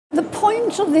The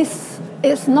point of this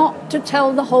is not to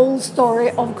tell the whole story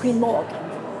of Queen Maud.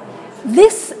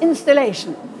 This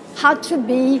installation had to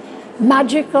be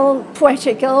magical,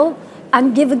 poetical,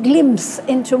 and give a glimpse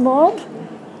into Maud.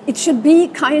 It should be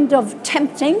kind of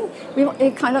tempting.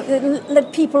 We kind of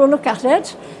let people look at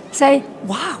it, say,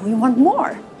 wow, we want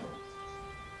more.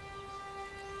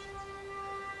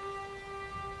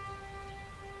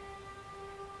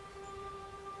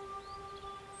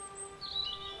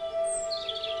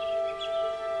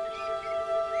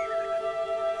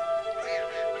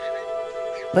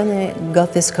 When we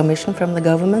got this commission from the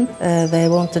government, they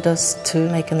wanted us to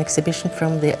make an exhibition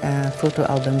from the photo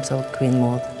albums of Queen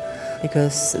Maud,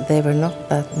 because they were not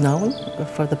that known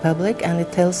for the public, and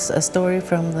it tells a story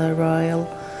from the royal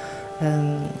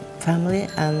family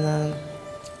and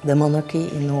the monarchy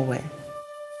in Norway.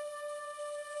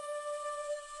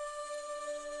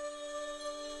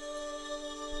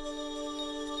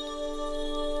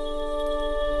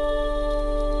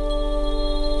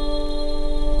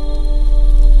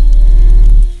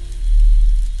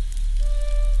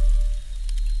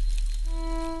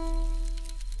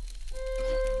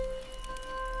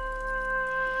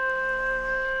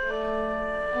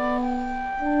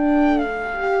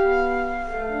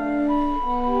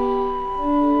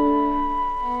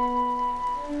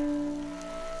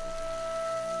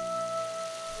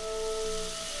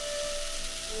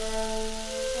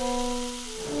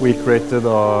 We created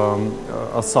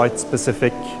a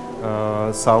site-specific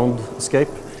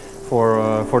soundscape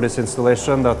for this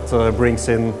installation that brings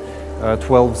in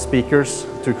 12 speakers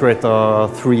to create a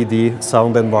 3D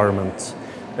sound environment.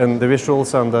 And the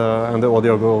visuals and the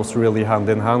audio goes really hand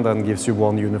in hand and gives you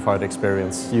one unified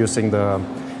experience using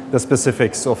the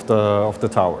specifics of the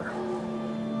tower.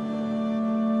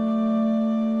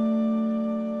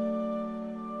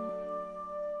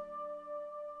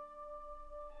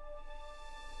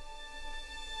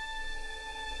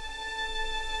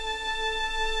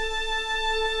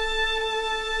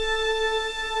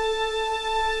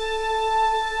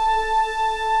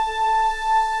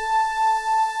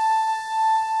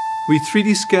 We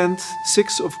 3D scanned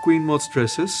 6 of Queen Maud's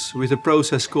dresses with a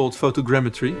process called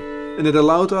photogrammetry, and it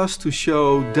allowed us to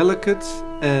show delicate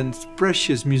and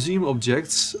precious museum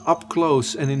objects up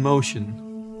close and in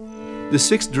motion. The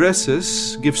 6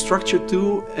 dresses give structure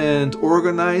to and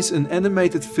organize an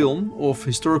animated film of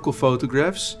historical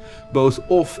photographs, both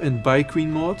of and by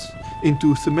Queen Maud,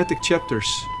 into thematic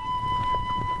chapters.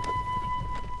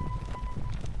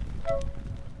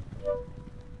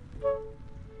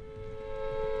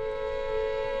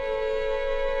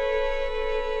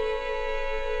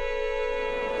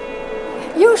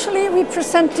 Usually we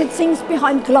presented things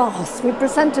behind glass. We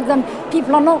presented them,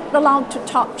 people are not allowed to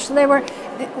touch. They were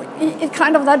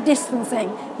kind of that distant thing.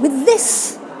 With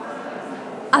this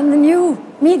and the new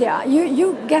media,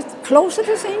 you get closer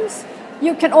to things.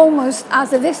 You can almost,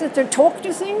 as a visitor, talk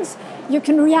to things. You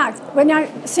can react. When I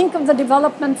think of the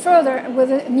development further with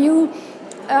the new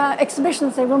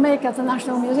exhibitions they will make at the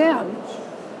National Museum,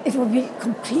 it will be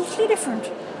completely different.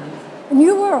 A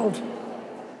new world.